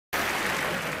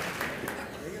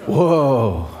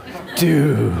Whoa,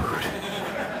 dude.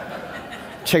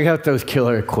 Check out those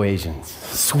killer equations.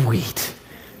 Sweet.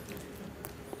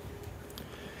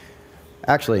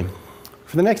 Actually,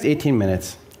 for the next 18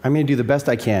 minutes, I'm going to do the best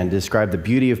I can to describe the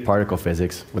beauty of particle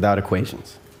physics without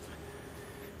equations.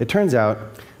 It turns out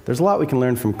there's a lot we can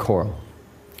learn from coral.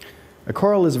 A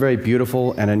coral is a very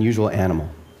beautiful and unusual animal.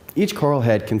 Each coral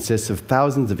head consists of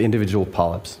thousands of individual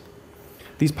polyps.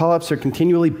 These polyps are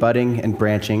continually budding and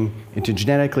branching into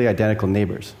genetically identical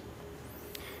neighbors.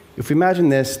 If we imagine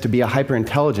this to be a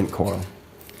hyper-intelligent coral,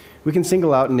 we can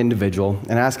single out an individual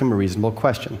and ask him a reasonable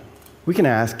question. We can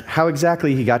ask how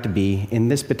exactly he got to be in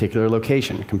this particular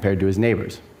location compared to his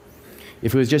neighbors.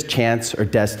 If it was just chance or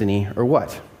destiny or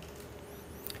what.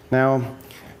 Now,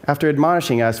 after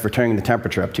admonishing us for turning the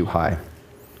temperature up too high,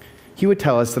 he would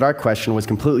tell us that our question was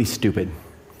completely stupid.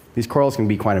 These corals can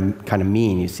be kind of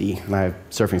mean, you see, and I have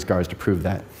surfing scars to prove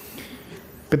that.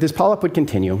 But this polyp would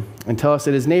continue and tell us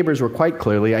that his neighbors were quite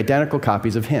clearly identical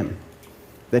copies of him,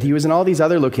 that he was in all these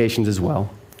other locations as well,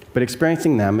 but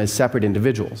experiencing them as separate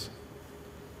individuals.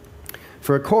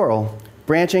 For a coral,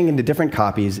 branching into different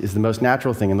copies is the most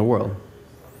natural thing in the world.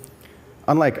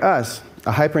 Unlike us,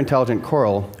 a hyper-intelligent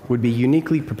coral would be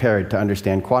uniquely prepared to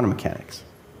understand quantum mechanics.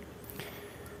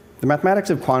 The mathematics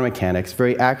of quantum mechanics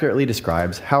very accurately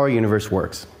describes how our universe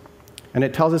works, and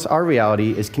it tells us our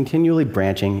reality is continually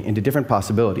branching into different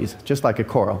possibilities, just like a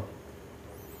coral.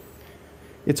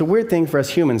 It's a weird thing for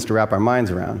us humans to wrap our minds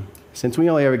around, since we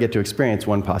only ever get to experience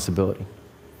one possibility.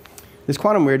 This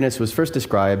quantum weirdness was first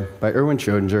described by Erwin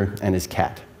Schrödinger and his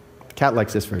cat. The cat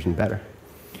likes this version better.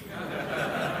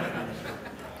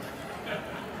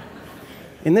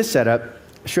 In this setup,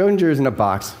 Schrödinger is in a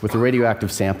box with a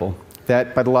radioactive sample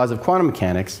that, by the laws of quantum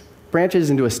mechanics,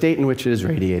 branches into a state in which it is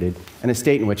radiated and a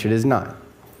state in which it is not.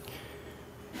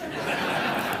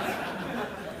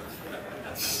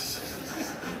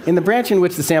 In the branch in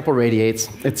which the sample radiates,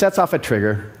 it sets off a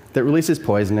trigger that releases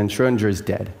poison and Schrödinger is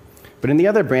dead. But in the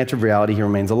other branch of reality, he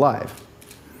remains alive.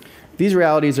 These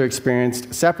realities are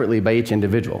experienced separately by each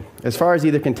individual. As far as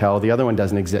either can tell, the other one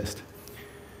doesn't exist.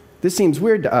 This seems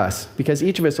weird to us because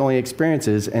each of us only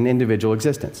experiences an individual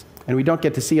existence, and we don't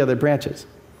get to see other branches.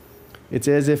 It's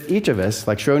as if each of us,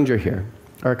 like Schrödinger here,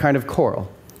 are a kind of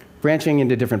coral, branching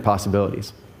into different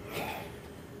possibilities.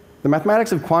 The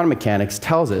mathematics of quantum mechanics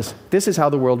tells us this is how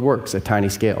the world works at tiny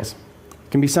scales.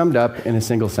 It can be summed up in a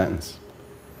single sentence.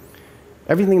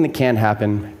 Everything that can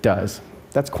happen does.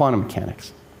 That's quantum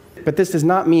mechanics. But this does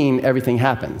not mean everything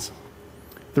happens.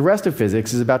 The rest of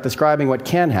physics is about describing what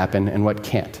can happen and what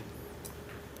can't.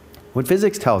 What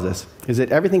physics tells us is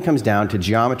that everything comes down to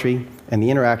geometry and the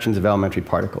interactions of elementary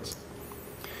particles.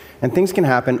 And things can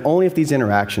happen only if these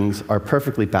interactions are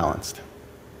perfectly balanced.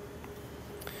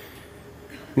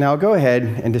 Now I'll go ahead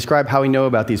and describe how we know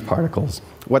about these particles,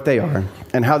 what they are,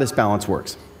 and how this balance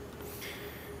works.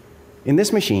 In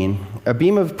this machine, a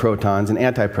beam of protons and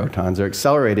antiprotons are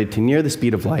accelerated to near the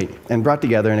speed of light and brought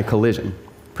together in a collision,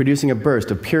 producing a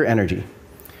burst of pure energy.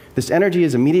 This energy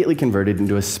is immediately converted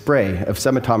into a spray of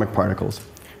subatomic particles,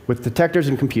 with detectors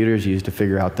and computers used to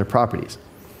figure out their properties.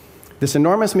 This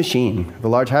enormous machine, the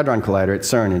Large Hadron Collider at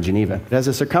CERN in Geneva, it has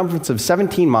a circumference of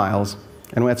 17 miles,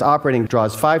 and when it's operating,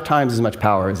 draws 5 times as much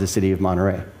power as the city of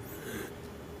Monterey.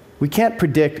 We can't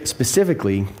predict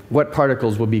specifically what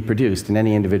particles will be produced in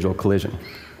any individual collision.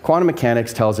 Quantum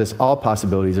mechanics tells us all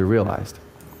possibilities are realized.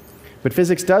 But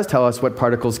physics does tell us what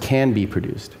particles can be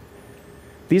produced.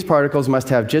 These particles must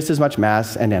have just as much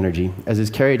mass and energy as is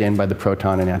carried in by the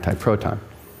proton and antiproton.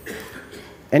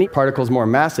 Any particles more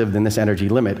massive than this energy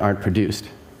limit aren't produced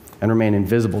and remain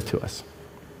invisible to us.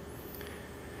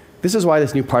 This is why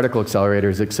this new particle accelerator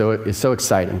is so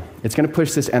exciting. It's going to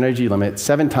push this energy limit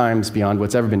 7 times beyond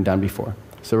what's ever been done before.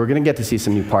 So we're going to get to see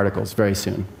some new particles very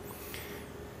soon.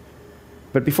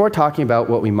 But before talking about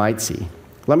what we might see,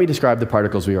 let me describe the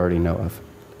particles we already know of.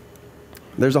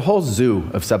 There's a whole zoo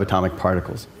of subatomic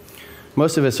particles.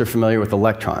 Most of us are familiar with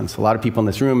electrons. A lot of people in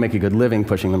this room make a good living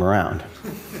pushing them around.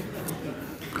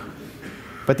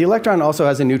 But the electron also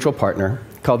has a neutral partner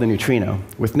called the neutrino,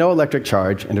 with no electric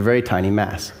charge and a very tiny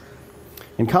mass.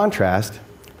 In contrast,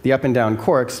 the up and down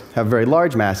quarks have very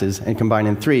large masses and combine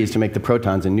in threes to make the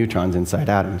protons and neutrons inside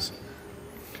atoms.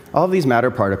 All of these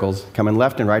matter particles come in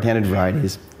left and right-handed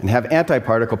varieties and have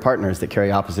antiparticle partners that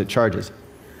carry opposite charges.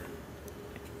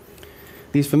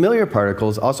 These familiar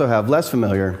particles also have less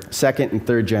familiar second and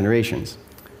third generations,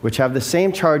 which have the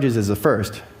same charges as the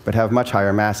first, but have much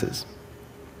higher masses.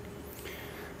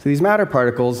 So these matter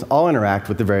particles all interact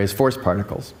with the various force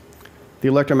particles. The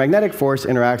electromagnetic force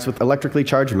interacts with electrically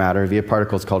charged matter via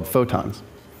particles called photons.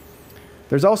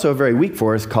 There's also a very weak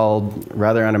force called,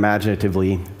 rather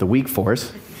unimaginatively, the weak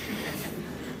force,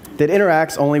 that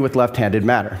interacts only with left-handed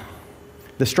matter.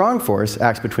 The strong force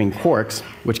acts between quarks,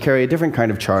 which carry a different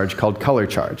kind of charge called color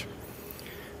charge,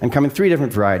 and come in 3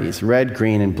 different varieties: red,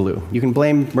 green, and blue. You can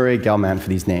blame Murray Gell-Mann for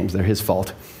these names. They're his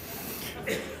fault.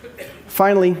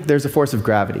 Finally, there's the force of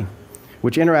gravity,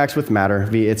 which interacts with matter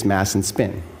via its mass and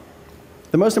spin.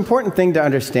 The most important thing to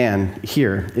understand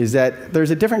here is that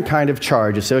there's a different kind of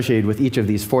charge associated with each of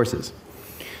these forces.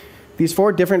 These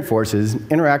 4 different forces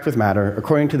interact with matter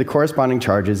according to the corresponding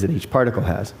charges that each particle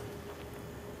has.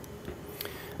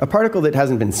 A particle that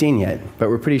hasn't been seen yet, but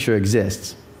we're pretty sure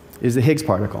exists, is the Higgs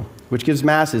particle, which gives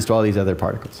masses to all these other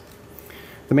particles.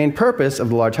 The main purpose of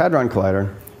the Large Hadron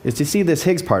Collider is to see this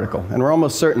Higgs particle, and we're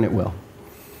almost certain it will.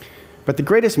 But the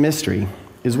greatest mystery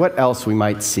is what else we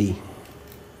might see.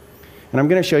 And I'm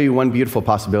going to show you one beautiful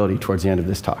possibility towards the end of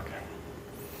this talk.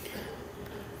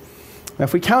 Now,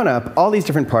 if we count up all these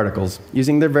different particles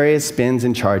using their various spins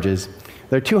and charges,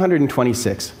 there are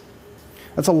 226.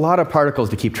 That's a lot of particles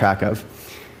to keep track of.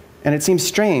 And it seems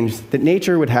strange that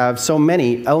nature would have so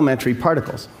many elementary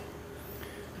particles.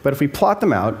 But if we plot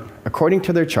them out according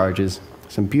to their charges,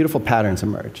 some beautiful patterns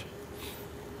emerge.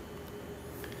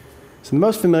 So the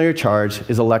most familiar charge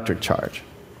is electric charge.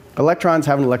 Electrons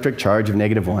have an electric charge of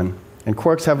 -1, and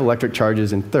quarks have electric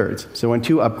charges in thirds. So when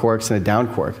 2 up quarks and a down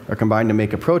quark are combined to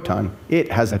make a proton,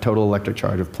 it has a total electric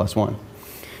charge of +1.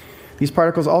 These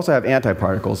particles also have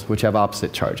antiparticles, which have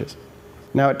opposite charges.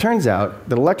 Now, it turns out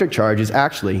that electric charge is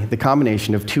actually the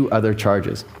combination of 2 other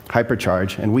charges,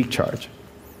 hypercharge and weak charge.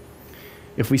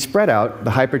 If we spread out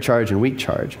the hypercharge and weak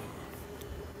charge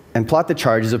and plot the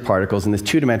charges of particles in this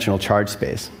 2-dimensional charge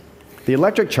space, the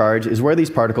electric charge is where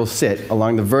these particles sit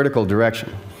along the vertical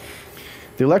direction.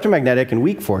 The electromagnetic and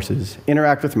weak forces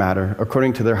interact with matter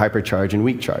according to their hypercharge and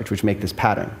weak charge, which make this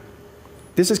pattern.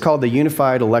 This is called the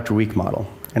Unified Electroweak Model,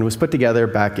 and was put together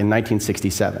back in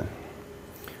 1967.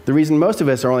 The reason most of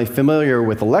us are only familiar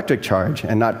with electric charge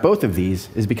and not both of these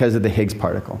is because of the Higgs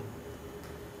particle.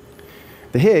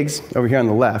 The Higgs, over here on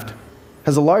the left,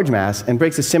 has a large mass and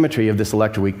breaks the symmetry of this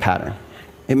electroweak pattern.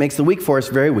 It makes the weak force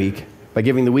very weak by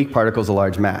giving the weak particles a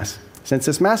large mass. Since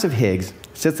this massive Higgs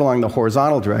sits along the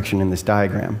horizontal direction in this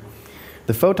diagram,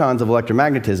 the photons of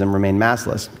electromagnetism remain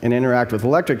massless and interact with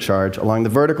electric charge along the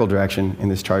vertical direction in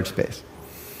this charge space.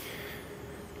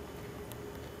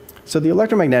 So the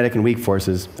electromagnetic and weak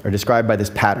forces are described by this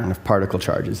pattern of particle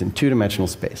charges in 2-dimensional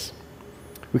space.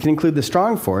 We can include the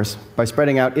strong force by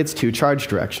spreading out its 2 charge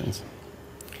directions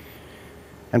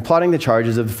and plotting the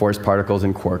charges of the force particles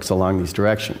and quarks along these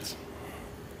directions.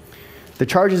 The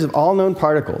charges of all known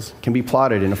particles can be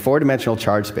plotted in a 4-dimensional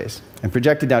charge space and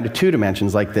projected down to 2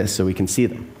 dimensions like this so we can see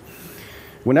them.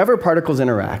 Whenever particles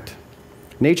interact,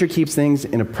 nature keeps things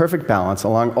in a perfect balance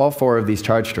along all 4 of these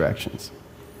charge directions.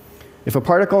 If a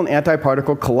particle and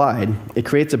antiparticle collide, it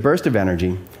creates a burst of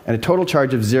energy and a total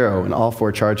charge of 0 in all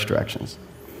 4 charge directions.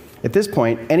 At this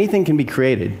point, anything can be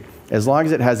created as long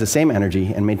as it has the same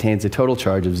energy and maintains a total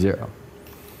charge of 0.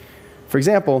 For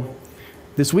example,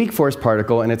 this weak force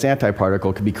particle and its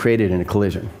antiparticle could be created in a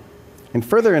collision. In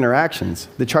further interactions,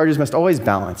 the charges must always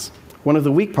balance. One of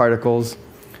the weak particles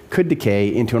could decay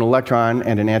into an electron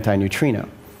and an antineutrino,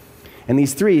 and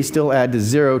these 3 still add to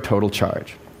 0 total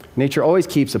charge. Nature always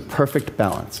keeps a perfect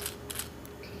balance.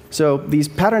 So these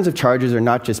patterns of charges are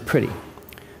not just pretty.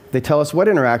 They tell us what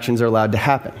interactions are allowed to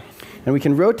happen. And we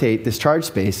can rotate this charge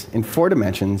space in 4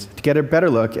 dimensions to get a better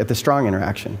look at the strong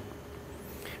interaction,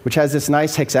 which has this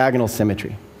nice hexagonal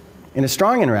symmetry. In a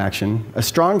strong interaction, a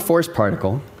strong force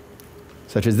particle,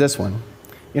 such as this one,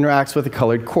 interacts with a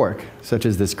colored quark, such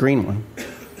as this green one,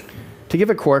 to give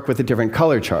a quark with a different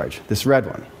color charge, this red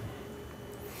one.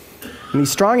 And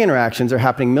these strong interactions are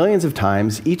happening millions of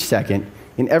times each second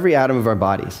in every atom of our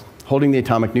bodies, holding the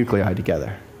atomic nuclei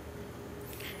together.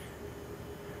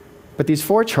 But these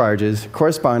 4 charges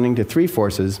corresponding to 3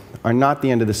 forces are not the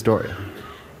end of the story.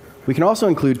 We can also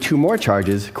include 2 more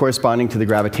charges corresponding to the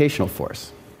gravitational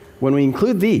force. When we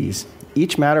include these,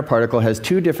 each matter particle has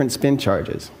 2 different spin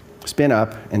charges, spin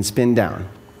up and spin down.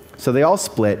 So they all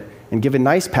split and give a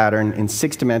nice pattern in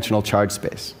 6-dimensional charge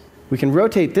space. We can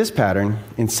rotate this pattern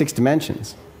in 6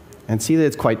 dimensions and see that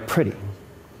it's quite pretty.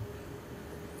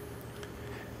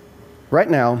 Right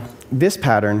now, this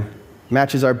pattern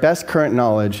matches our best current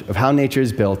knowledge of how nature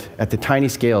is built at the tiny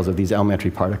scales of these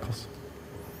elementary particles.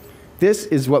 This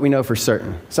is what we know for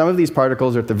certain. Some of these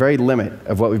particles are at the very limit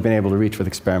of what we've been able to reach with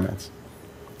experiments.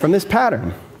 From this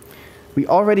pattern, we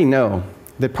already know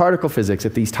that particle physics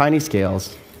at these tiny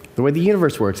scales, the way the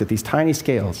universe works at these tiny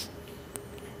scales,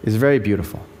 is very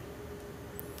beautiful.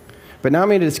 But now I'm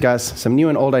going to discuss some new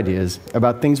and old ideas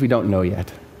about things we don't know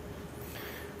yet.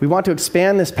 We want to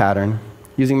expand this pattern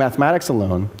using mathematics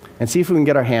alone and see if we can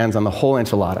get our hands on the whole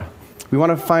enchilada. We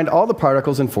want to find all the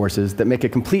particles and forces that make a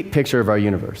complete picture of our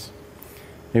universe.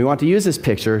 And we want to use this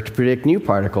picture to predict new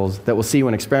particles that we'll see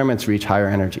when experiments reach higher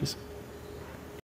energies.